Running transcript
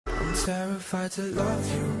terrified to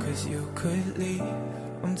love you, cause you could leave.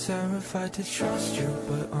 I'm terrified to trust you,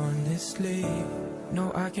 but honestly,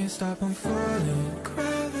 no, I can't stop, I'm falling.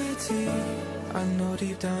 Gravity, I know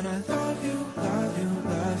deep down I love you, love you,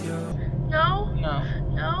 love you. No? No.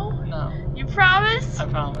 No? No. You promise? I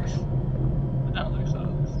promise. I don't think so.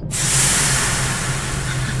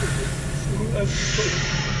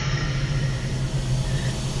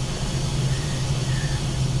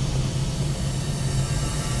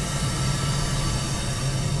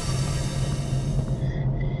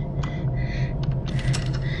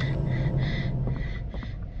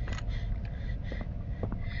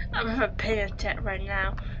 I'm gonna pay a tent right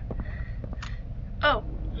now. Oh,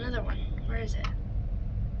 another one. Where is it?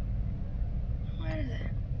 Where is it?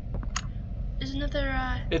 There's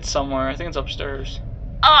another, It's somewhere. I think it's upstairs.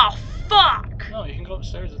 Oh, fuck! No, you can go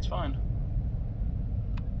upstairs. It's fine.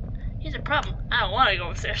 Here's a problem. I don't want to go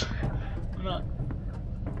upstairs. Why not?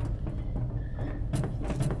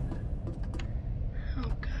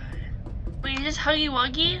 Oh, God. Wait, is this Huggy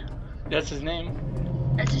Wuggy? That's his name.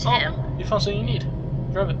 That's just Oh, him? you found something you need.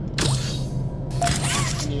 Grab it.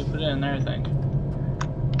 You need to put it in there, I think.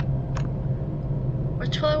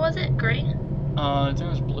 Which color was it? Green? I think it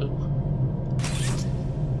was blue.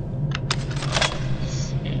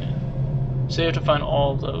 Yeah. So you have to find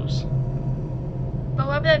all of those. But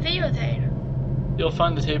what about that videotape? You'll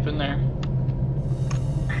find the tape in there.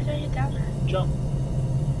 How do I get down there? Jump.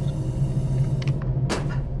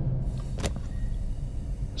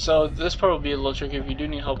 So this part will be a little tricky. If you do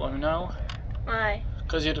need help, let me know. Why?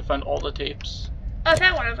 Because you have to find all the tapes. Oh, I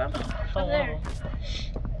found one of them. I Over found one there. of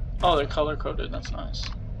them. Oh, they're color coded. That's nice.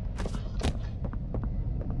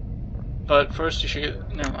 But first, you should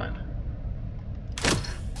get. Never mind.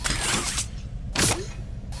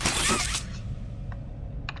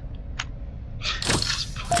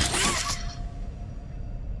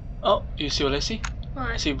 Oh, you see what I see? What?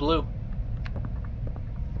 I see blue.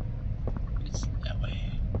 It's that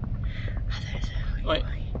way. Oh, there's a Wait.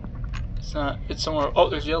 It's not. It's somewhere. Oh,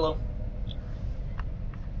 there's yellow.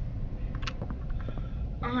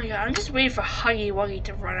 Oh my god, I'm just waiting for Huggy Wuggy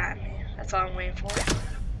to run at me. That's all I'm waiting for.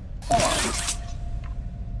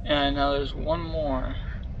 And now there's one more.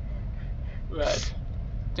 Red.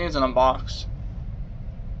 I think it's in a box.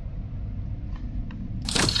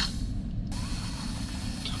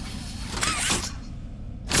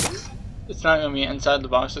 It's not going to be inside the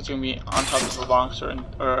box, it's going to be on top of the box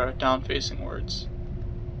or down facing words.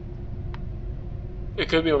 It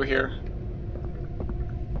could be over here.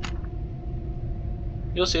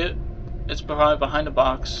 You'll see it. It's probably behind a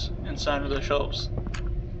box inside of the shelves.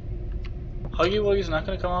 Huggy Wuggy's not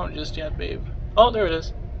going to come out just yet, babe. Oh, there it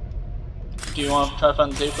is. Do you want to try to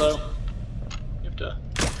find the tape though? You have to.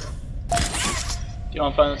 Do you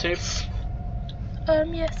want to find the tape?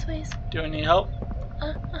 Yes, please. Do you need help?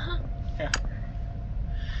 Uh-huh. Here.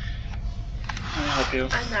 Let me help you.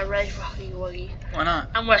 I'm not ready for Huggy Wuggy. Why not?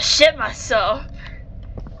 I'm gonna shit myself.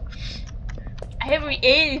 I haven't eaten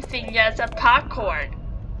anything yet except popcorn.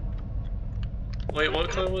 Wait, what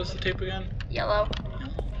color was the tape again? Yellow.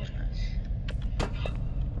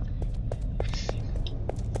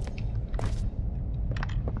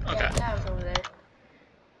 Okay. Yeah, that was over there.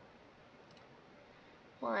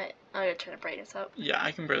 What? I'm gonna turn the brightness up. Yeah,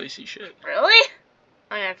 I can barely see shit. Really?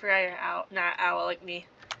 Oh yeah, I forgot you're out. Not owl like me.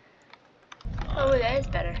 Oh, that is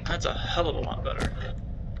better. That's a hell of a lot better.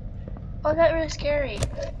 Oh, that's really scary.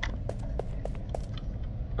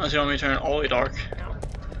 Unless you want me to turn it all the way dark. No.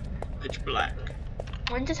 Pitch black.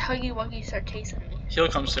 When does Huggy Wuggy start chasing me? He'll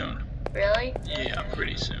come soon. Really? Yeah,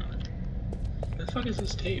 pretty soon. What the fuck is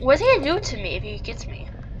this tape? What's he gonna do to me if he gets me?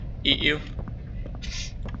 Eat you?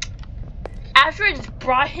 After I just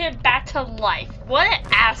brought him back to life. What an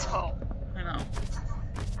asshole. I know.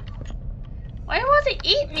 Why wants he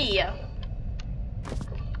eat me?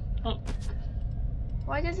 Oh,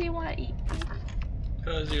 Why does he want to eat me?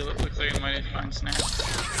 because you look like you might find snacks.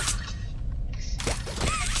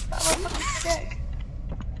 But I'm a fucking sick.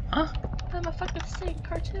 Huh? I'm a fucking sick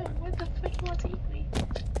cartoon. Why the fuck he wants to eat me?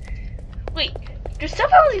 Wait, do some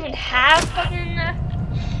people even have fucking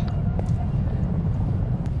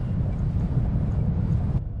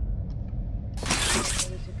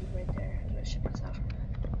right there. I'm gonna shit myself.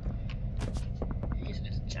 He's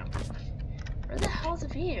just jump. Where the hell is the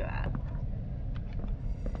video at?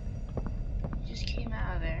 He just came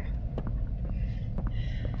out of there.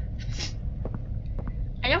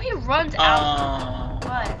 I know he runs out,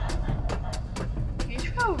 but you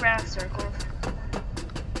just go around circles.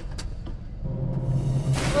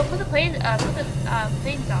 Well, put the planes on it. What the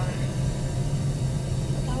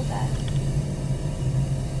hell is that?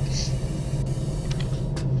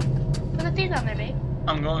 thing down there, babe.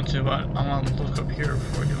 I'm going to, but I want to look up here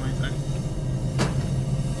before I do anything.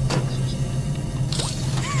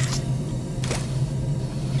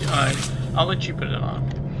 I'll let you put it on.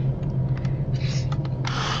 Me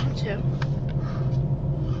too.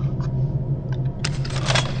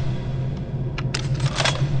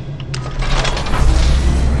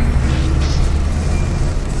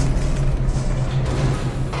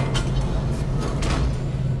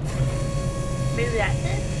 Maybe that's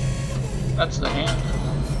it? That's the hand.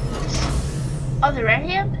 Oh, the red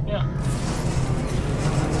hand? Yeah.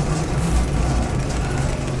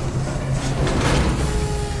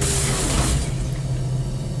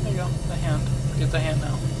 There you go, the hand. Get the hand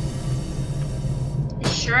now. You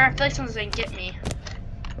sure? I feel like someone's gonna get me.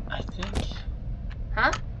 I think.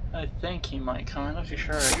 Huh? I think he might come. I'm not too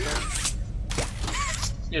sure.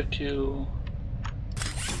 You have to.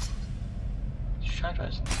 Just try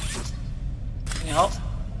something. Can you help?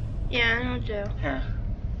 Yeah, I know do. Here.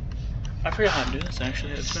 I forgot how to do this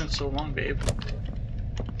actually. It's been so long, babe.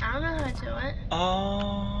 I don't know how to do it.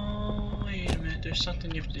 Oh, wait a minute. There's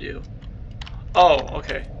something you have to do. Oh,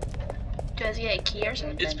 okay. Do I have to get a key or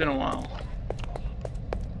something? It's been a while.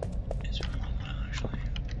 It's been a long while actually.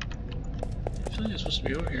 I feel like it's supposed to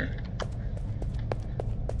be over here.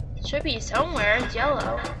 It should be somewhere. It's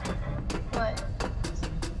yellow. What?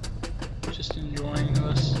 Just enjoying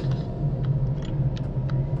this.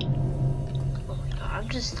 Oh my god, I'm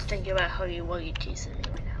just thinking about how you want you teasing me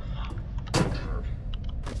right now.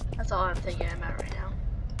 That's all I'm thinking about right now.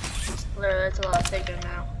 Literally, that's all I'm thinking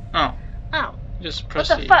about. Oh. Oh. Just What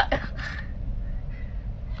proceed. the fuck?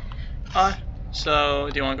 So,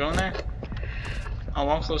 do you want to go in there? I'll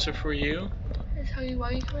walk closer for you. That's how you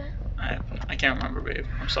want you come in? I can't remember, babe.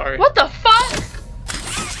 I'm sorry. What the fuck?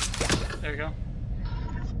 There you go.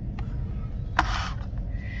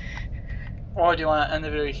 Or do you want to end the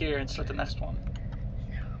video here and start the next one?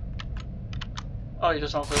 Oh, you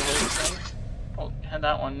just want to play the whole thing? Oh, and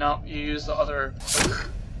that one. No, you use the other.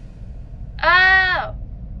 Oh!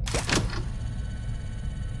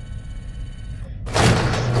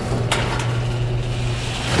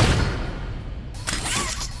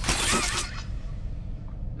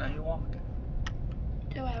 Now you walk.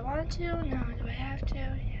 Do I want to? No. Do I have to?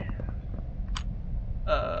 Yeah.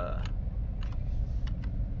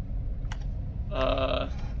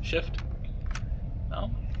 Shift?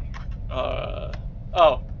 No?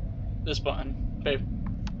 Oh. This button. Babe.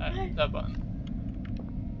 That button.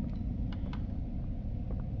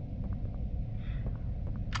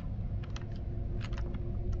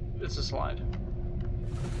 It's a slide.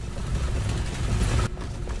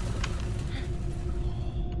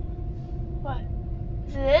 What?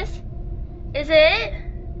 Is it this? Is it?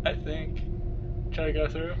 I think. Try to go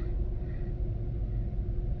through.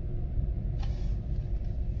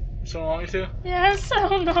 Someone want me to? Yes,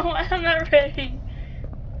 oh no, I'm not ready.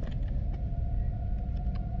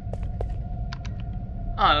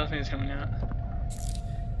 Oh, nothing's coming out.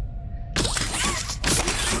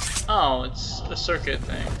 Oh, it's a circuit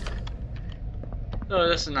thing. Oh,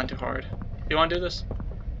 this is not too hard. You want to do this?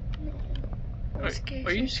 Are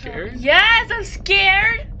you scared? Yes, I'm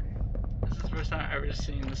scared. This is the first time I've ever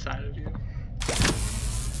seen the side of you.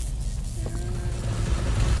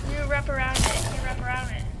 You wrap around it. You wrap around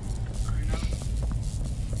it. I know.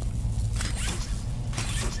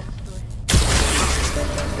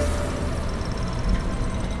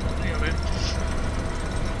 There you go, babe.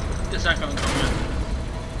 It's not going to come in.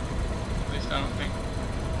 At least I don't think.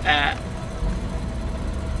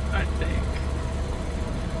 I think.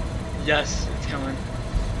 Yes, it's coming.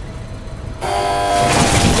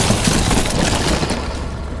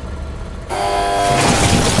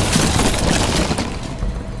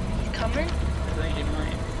 He's coming? I think he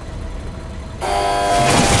might.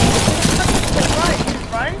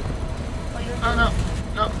 Run? Oh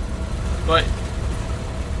no. But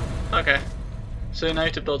okay. So now you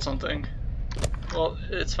have to build something. Well,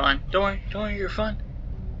 it's fine. Don't worry, you're fine.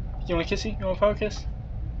 You want a kissy? You want a power kiss?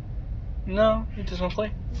 No? You just want to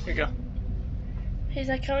play? Here you go. He's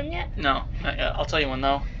not coming yet? No, not yet. I'll tell you when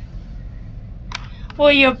though.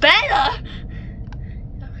 Well, you better!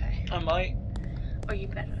 Okay. I might. Or you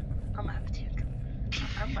better. I'm gonna have a tantrum.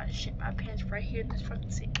 I'm gonna shit my pants right here in this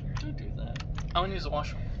fucking seat. Don't do that. I'm gonna use the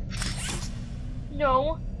washroom.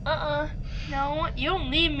 No. No. You don't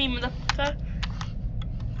need me, motherfucker.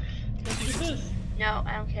 Let's do this. No,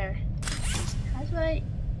 I don't care. How do I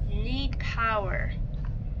need power?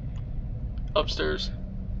 Upstairs.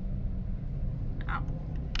 Oh.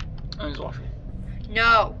 I'm use the washroom.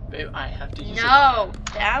 No. Babe, I have to use it. No.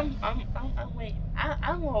 I'm wait.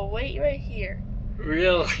 I'm gonna wait right here.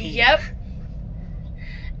 Really? Yep.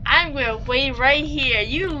 I I'm gonna wait right here.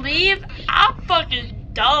 You leave, I'm fucking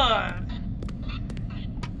done.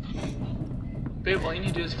 Babe, all you need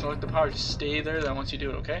to do is collect the power. Just stay there, then once you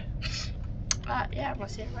do it, okay? Yeah, I'm gonna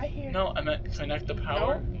sit right here. No, I meant connect the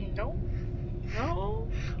power. No. No.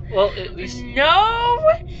 Well, at least... No.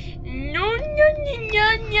 No.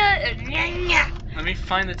 Let me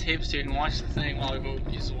find the tape so you can watch the thing while I go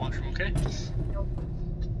use the washroom, okay? Nope.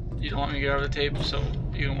 You don't want me to get out of the tape so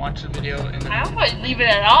you can watch the video and then... I don't want to leave it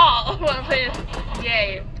at all. I want to play this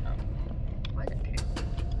game. Why is it pink?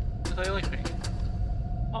 I thought you liked pink.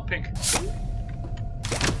 Oh, pink.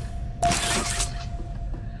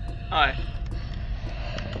 Hi.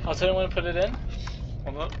 I'll tell you when to put it in.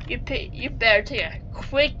 Hold up. You better take a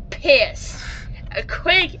quick piss. A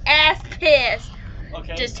quick ass piss.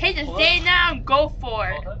 Okay. Just take the hold thing up. now and go for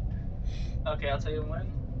it. Hold up. Okay, I'll tell you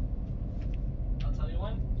when. I'll tell you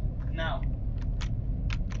when. Now.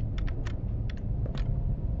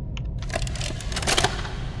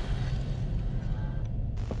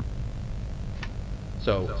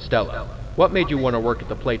 So, Stella, what made you want to work at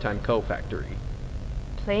the Playtime Co. factory?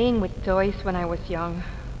 Playing with toys when I was young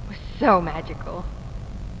was so magical.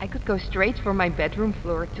 I could go straight from my bedroom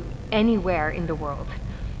floor to anywhere in the world.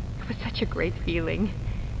 It was such a great feeling.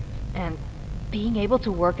 And being able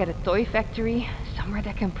to work at a toy factory, somewhere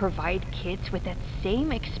that can provide kids with that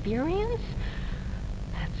same experience,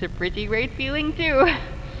 that's a pretty great feeling too.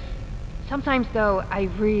 Sometimes though, I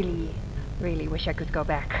really wish I could go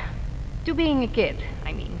back. To being a kid,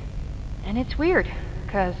 I mean. And it's weird,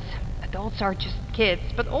 because adults are just kids,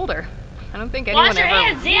 but older. I don't think anyone Wash your ever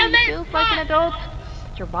hands, damn really it! feels like an adult.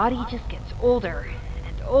 But your body just gets older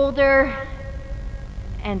and older,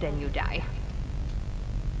 and then you die.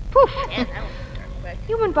 Poof! Man, that was dark quick.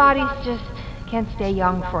 Human bodies just can't stay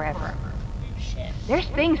young forever. Shit. There's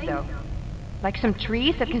things though, like some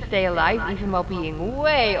trees that can stay alive even while being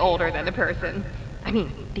way older than a person. I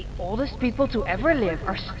mean, the oldest people to ever live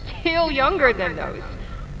are still younger than those.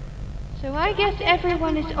 So I guess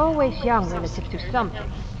everyone is always young relative to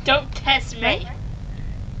something. Don't test me.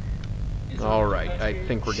 Alright, I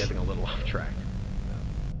think we're getting a little off track.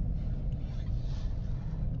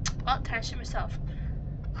 Well, test it myself.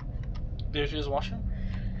 Did you use the washroom?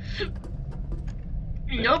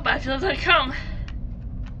 Nope, I feel like come.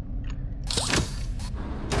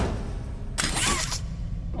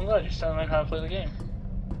 I'm glad you're starting to learn how to play the game.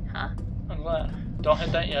 Huh? I'm glad. Don't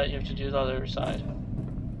hit that yet, you have to do the other side.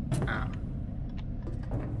 Oh.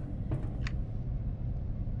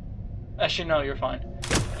 Actually, no, you're fine.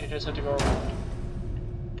 You just have to go around.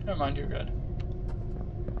 Never mind, you're good.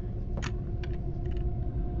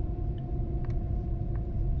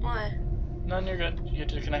 What? None, you're good. You have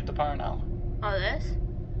to connect the power now. Oh, this?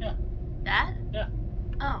 Yeah. That? Yeah.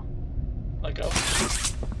 Oh. Let go.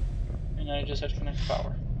 And now you just have to connect the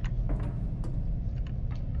power.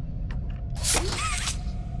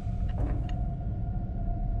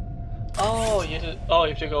 Oh, you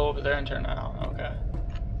have to go over there and turn it on. Okay.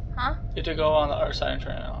 Huh? You have to go on the other side and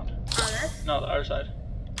turn it on. Oh, this? No, the other side.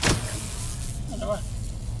 Oh, never mind.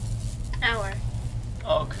 Now where?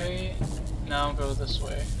 Okay, now go this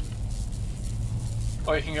way.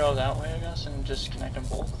 Or you can go that way, I guess, and just connect them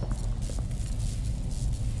both.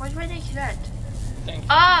 Which way did you connect? Think.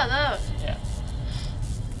 Ah, those. Yeah.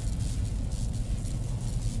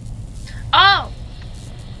 Oh!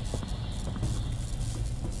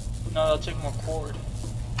 No, that'll take more cord.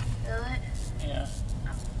 Really? Yeah.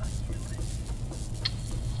 Oh, fuck you.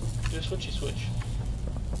 Do a switchy switch.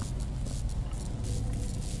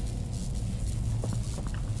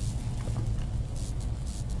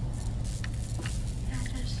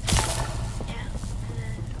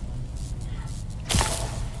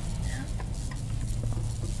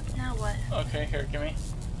 Now what? Okay, here, give me.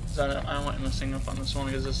 'Cause I don't want messing up on this one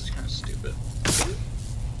because this is kind of stupid.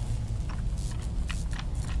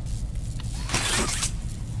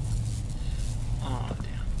 Oh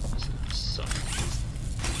damn, this is gonna suck.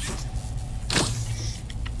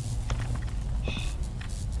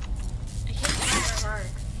 I can't find it hard.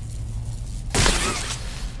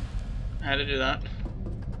 I had to do that.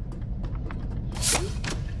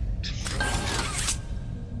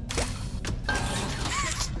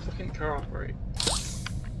 Fucking car operate.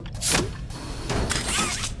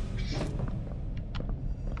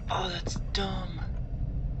 Oh, that's dumb.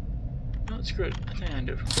 No, it's good. I think I can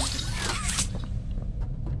do it from here.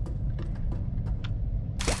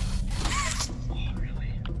 Oh,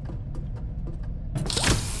 really?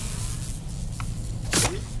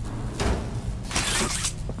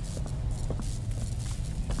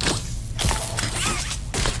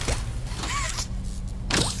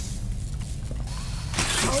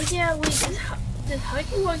 Oh yeah, wait, Does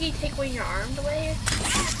Huggy Wuggy take away your arms away?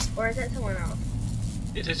 Or is that someone else?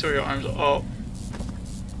 It takes away your arms. Oh.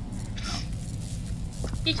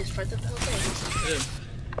 He just tried the whole thing.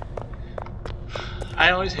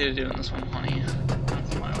 I always hated doing this one, honey.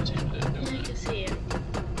 That's why I always hated doing I it. can see it.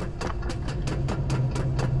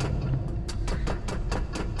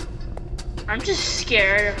 I'm just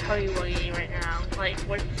scared of Huggy Wuggy right now. Like,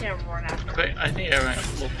 what if they run after? Okay, I think everyone has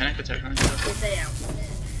a little panic attack on you. Yes, I am.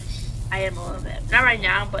 I am a little bit. Not right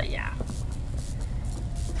now, but yeah.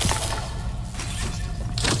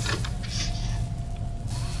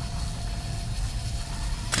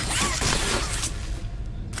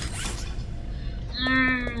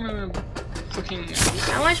 Fucking.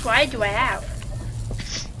 How much wide do I have?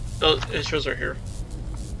 Oh, it shows right here.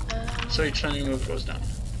 So each time you move, it goes down.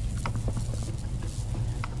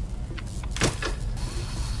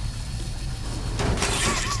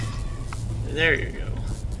 There you go.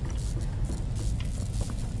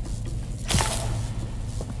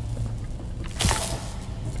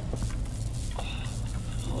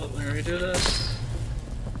 Let me redo this.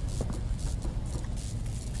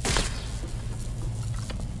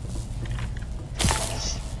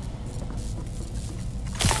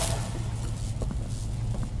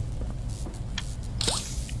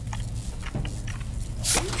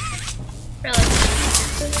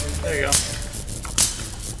 Really? There you go.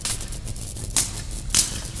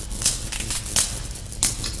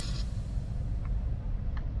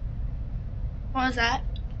 What was that?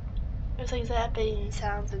 It was like zapping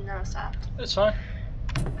sounds and now stopped. It's fine.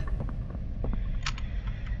 Oh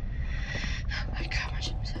my god, my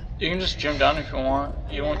ship's up. You can just jump down if you want.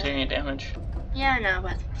 You won't take any damage. Yeah, I know,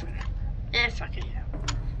 but fuck it.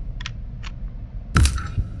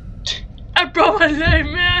 I broke my leg,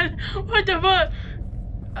 man! What the fuck?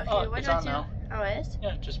 Okay, Oh, what it's do I on do? now. Oh, it is?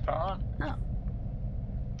 Yeah, just power on. Oh.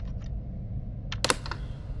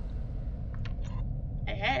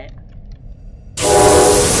 I hit it.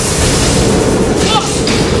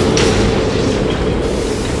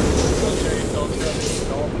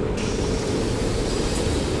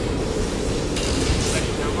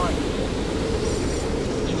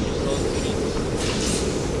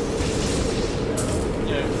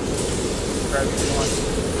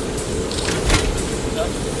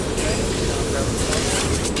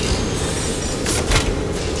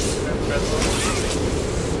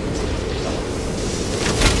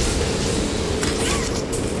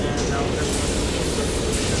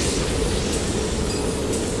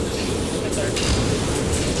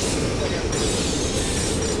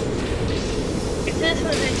 This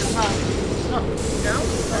was in the hub. No. No?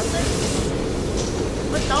 Dolphin?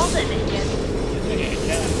 What dolphin making?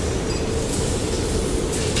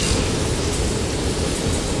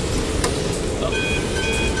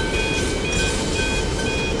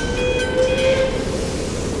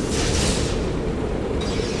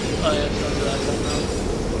 Oh, yeah, it's under that one now.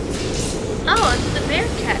 Oh, it's the bear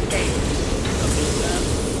cat thing.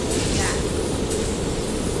 Yeah.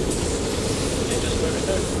 Yeah, just right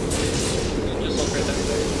there. Just look right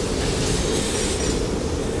there.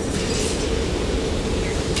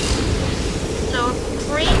 So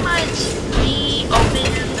pretty much we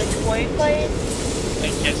opened the toy place I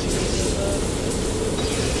guess you can do that.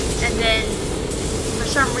 and then for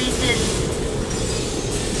some reason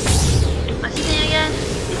what's his name again?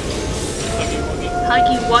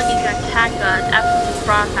 Huggy Wuggy got attacked us after we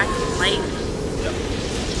brought back to life. Yep.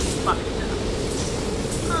 Fuck.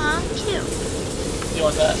 Aw, cute. You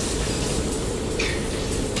want that?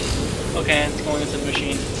 Okay, it's going into the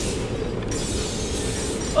machine.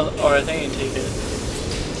 Or I think you can take it.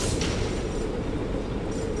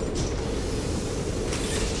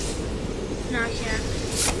 No, I can't.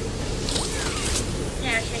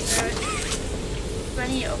 Yeah, I can't grab it. Do I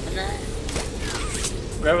need to open that?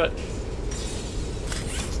 Grab it.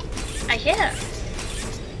 I can't.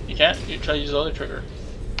 You can't? You try to use the other trigger.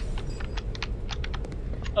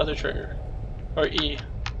 Other trigger. Or E.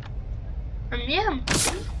 Yeah.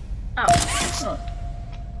 Oh. Huh.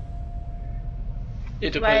 You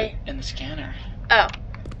have to put it Right. in the scanner. Oh.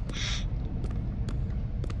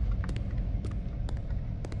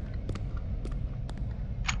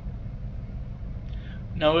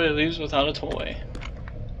 Nobody leaves without a toy.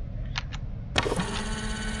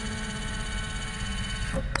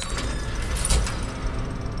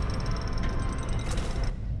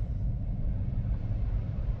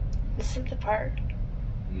 This is the part.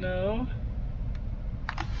 No.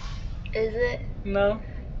 Is it? No.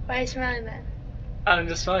 Why are you smiling then? I'm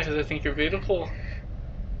just smiling because I think you're beautiful.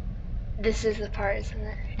 This is the part, isn't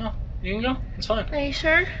it? No. You can go. It's fine. Are you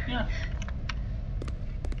sure? Yeah.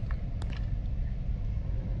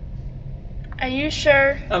 Are you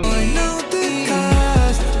sure? Um, I know the